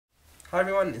Hi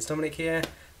everyone, it's Dominic here.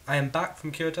 I am back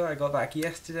from Kyoto. I got back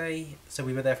yesterday, so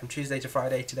we were there from Tuesday to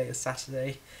Friday. Today is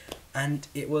Saturday, and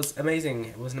it was amazing.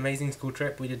 It was an amazing school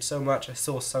trip. We did so much, I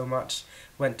saw so much.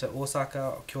 Went to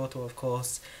Osaka, Kyoto of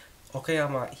course,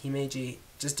 Okayama, Himeji,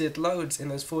 just did loads in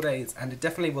those 4 days, and it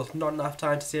definitely was not enough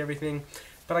time to see everything,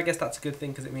 but I guess that's a good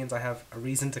thing because it means I have a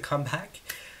reason to come back.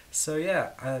 So yeah,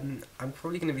 I'm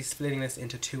probably going to be splitting this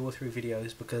into 2 or 3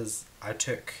 videos because I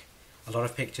took a lot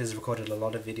of pictures, recorded a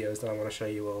lot of videos that I want to show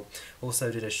you all.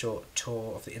 Also did a short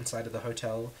tour of the inside of the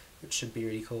hotel, which should be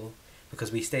really cool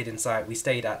because we stayed inside. We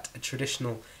stayed at a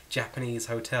traditional Japanese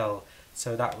hotel,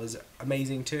 so that was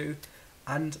amazing too.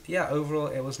 And yeah, overall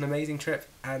it was an amazing trip,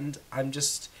 and I'm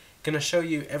just going to show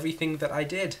you everything that I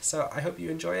did. So I hope you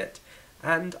enjoy it,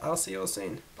 and I'll see you all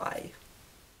soon. Bye!「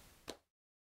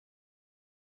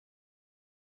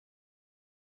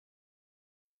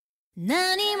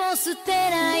何も捨て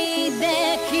ない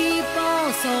で Keep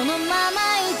on そのま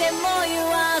まいても You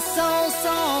are so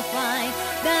so fine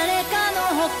誰かの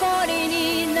誇り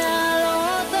になろ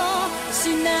うと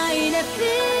しないで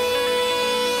Feel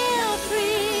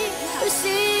free 失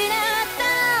った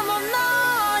もの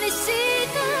にし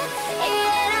か言え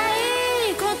な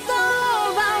い言葉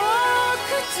を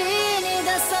口に出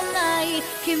さない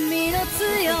君の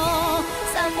強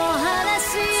さも話し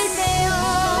てよ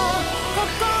こ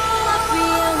こ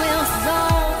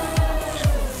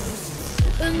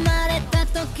生まれた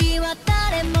時は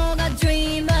誰もが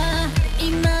Dreamer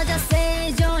今じゃ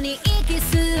正常に息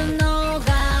するの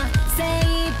が精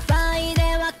一杯で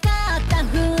分かった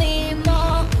ふり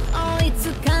も追い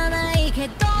つかないけ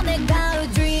ど願う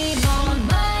Dream on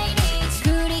毎日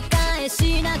繰り返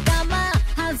し仲間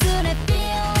外れ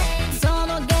Feeling そ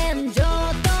の現状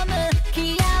と向き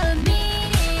合うミニ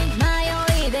迷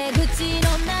い出口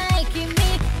のない君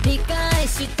理解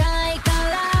したいか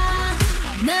ら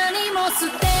何も捨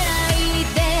てない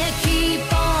で Keep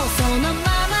on そのま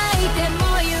まいても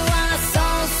You are so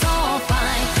so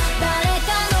fine 誰か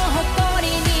の誇り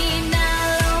にな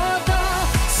ろうと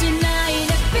しないで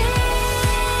Feel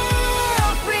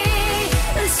free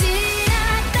失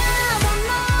ったもの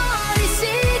にし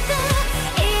か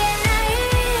言えない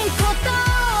言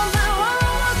葉を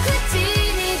口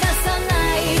に出さな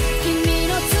い君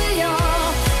の強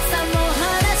さも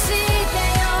話して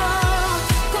よ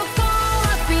ここ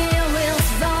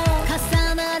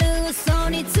重なる嘘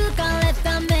に疲れた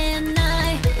めな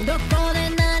いどこで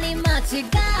何間違っ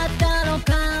たのか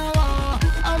を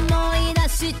思い出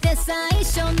して最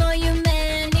初の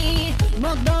夢に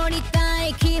戻りた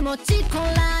い気持ちこら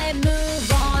え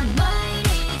Move on 毎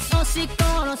日押し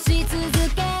殺し続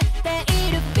けてい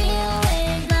る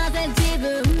Feeling なぜ自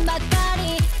分ばかり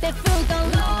でふと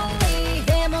Lonely で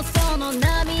もその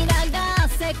涙が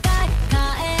世界変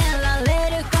えられ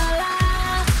るから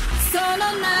その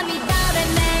涙で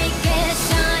Make it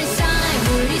shine shine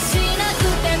無理しなく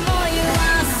ても You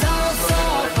are so so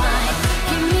fine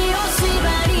君を縛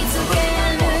り付け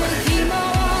る紐を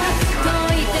解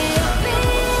いてよ Feel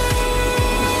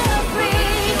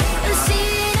free 失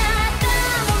った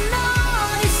もの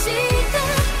にしか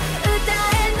歌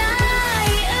えない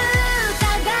歌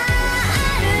が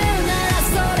あるなら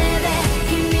それで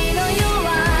君の弱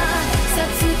さ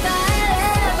伝えれ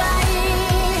ばい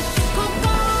いここ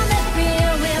で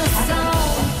Feel real soul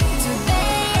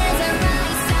Today is the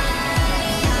right side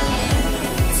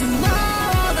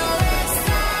Tomorrow the left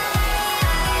side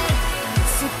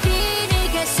好きに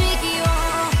景色を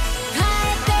変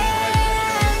えて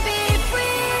Be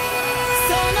free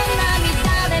その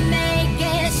涙で Make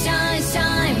it shine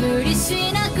shine 無理し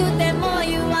なくても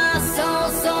You are so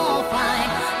so fine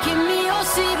君を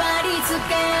縛り付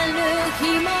ける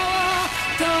紐を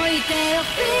解いてよ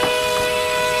Feel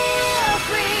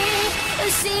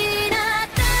free